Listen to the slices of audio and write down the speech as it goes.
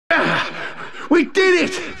We did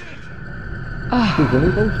it!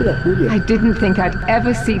 I didn't think I'd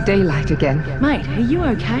ever see daylight again. Mate, are you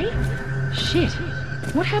okay? Shit.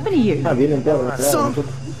 What happened to you?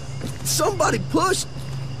 Somebody pushed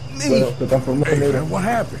me. Hey, what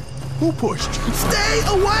happened? Who pushed you? Stay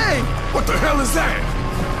away! What the hell is that?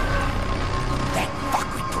 That fuck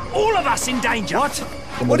would put all of us in danger. What?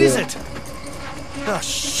 What is it? Oh,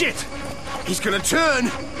 shit! He's gonna turn!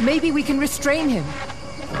 Maybe we can restrain him.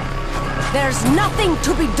 There's nothing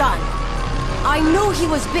to be done. I knew he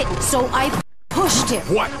was bitten, so I pushed him.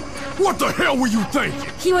 What? What the hell were you thinking?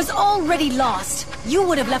 He was already lost. You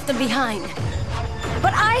would have left him behind.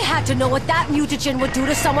 But I had to know what that mutagen would do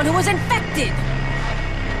to someone who was infected.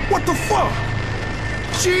 What the fuck?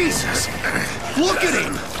 Jesus! Look at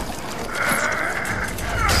him!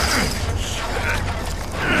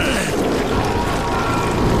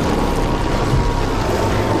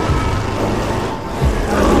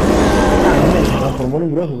 Transformó en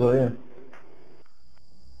un grosso todavía.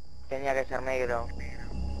 Tenía que ser negro.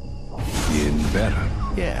 Getting better.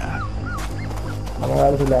 Yeah. Vamos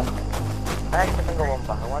a dársela. Ah, que tengo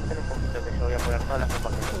bombas. Aguanten un poquito que yo voy a poner todas las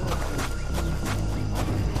bombas que tengo.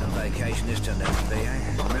 Vacation this turned out to be, eh?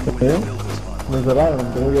 Remember when the bill was high? Me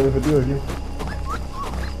cerraron, tengo que efectivo aquí.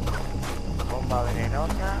 Bomba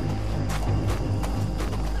venenosa.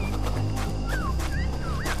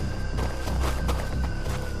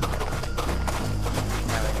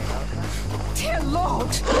 Dear Lord!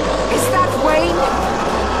 Is that Wayne?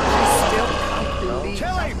 I still can't believe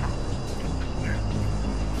Kill him!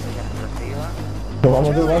 Explosiva. Lo vamos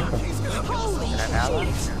a hacer baja. Granada.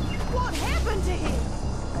 What happened to him?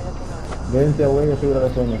 Vente a Wayne y asegura la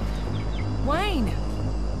zona. Wayne!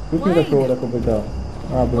 Tú tienes que la completado.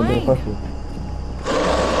 Ah, pero te lo paso.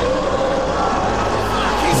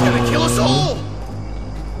 He's gonna kill us all!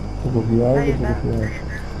 Poco fiable, poco fiable.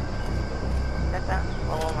 Ya está.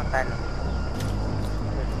 Vamos a matarlo.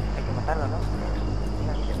 Hay que matarlo, ¿no?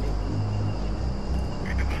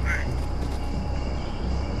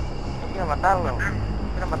 No quiero matarlo.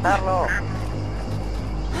 Quiero matarlo.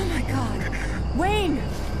 Oh my god! Wayne!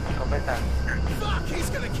 Escopeta. Fuck, he's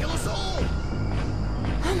gonna kill us all!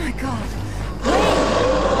 Oh my god! Wayne!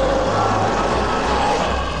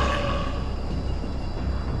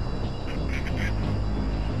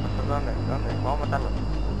 ¿Dónde? ¿Dónde? Vamos a matarlo.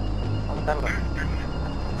 Vamos a matarlo.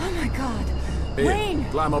 Oh my god! Hey, Wayne!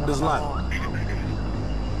 climb up this ladder.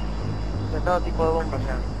 De todo tipo de bombas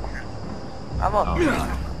ya. ¡Vamos!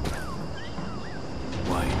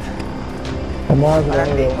 Vamos a ¡Para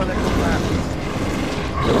hacer ti, algo. hijo de puta!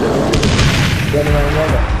 Ya no hay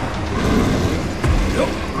nada.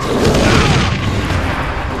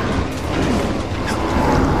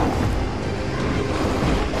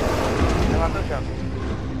 ¿Te mato yo?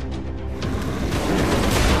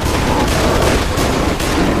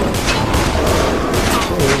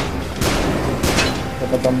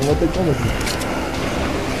 Hasta tampoco te comes.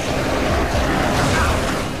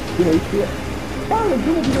 Tira, tira. ¡Palo,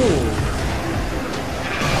 tira, tira!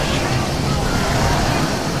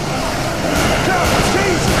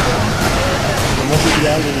 ¿Cómo se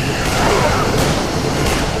tira algo?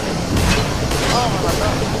 ¡Oh, me mató!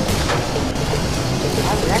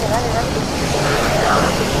 Dale, dale, dale, dale.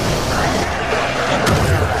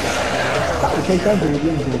 Es que hay tanto que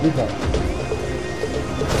tiene que pica.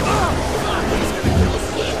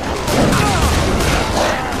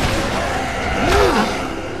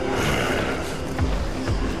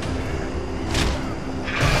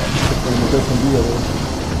 Estoy escondido,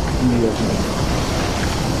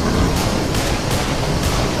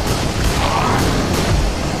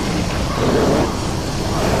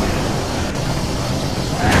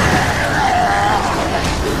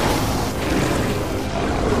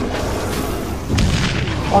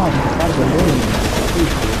 ah, me parto bien.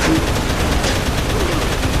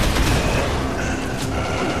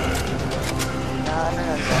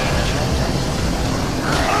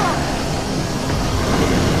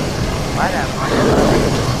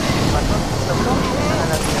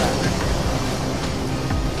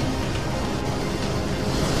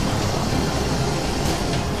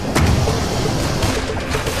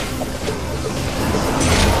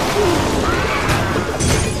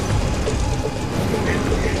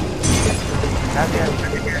 Gracias.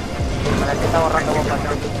 ¿Para qué está borrando bombas?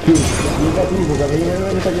 Sí, explica tú, porque a mí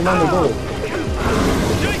me está quemando todo.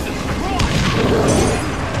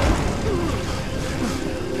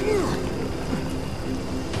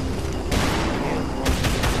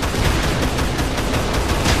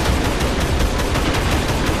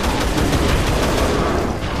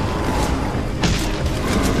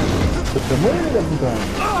 Se muere la puta.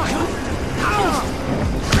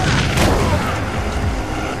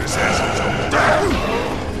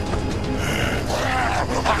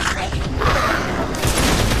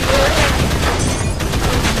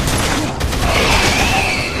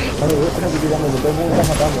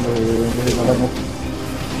 matamos.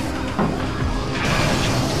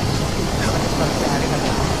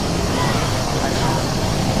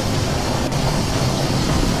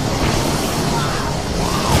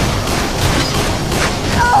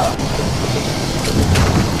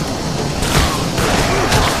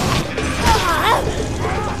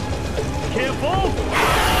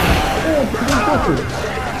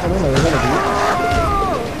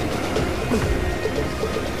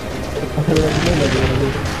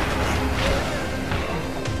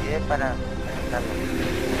 Y es para...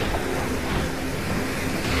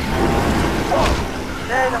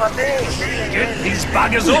 ¡Lo maté! Get these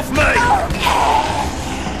buggers off me!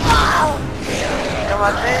 ¡Lo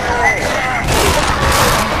maté!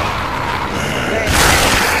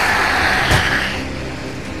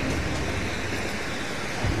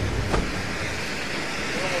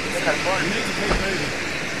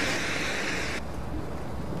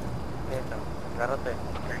 Agárrate.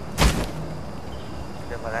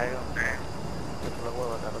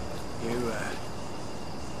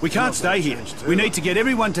 We can't stay here. We need to get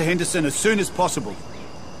everyone to Henderson as soon as possible.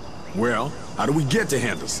 Well, how do we get to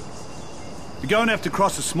Henderson? We're going to have to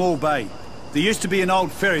cross a small bay. There used to be an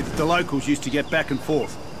old ferry that the locals used to get back and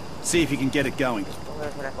forth. See if you can get it going.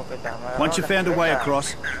 Once you've found a way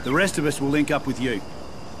across, the rest of us will link up with you.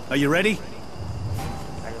 Are you ready?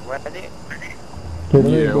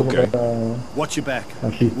 Yeah, okay. Watch your back.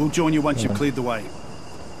 Aquí. We'll join you once you've cleared the way.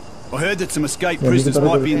 I heard that some escaped prisoners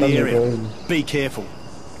might be in the area. Be careful.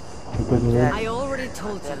 I already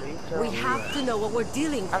told you. We have to know what we're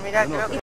dealing with. Ah, mira, creo que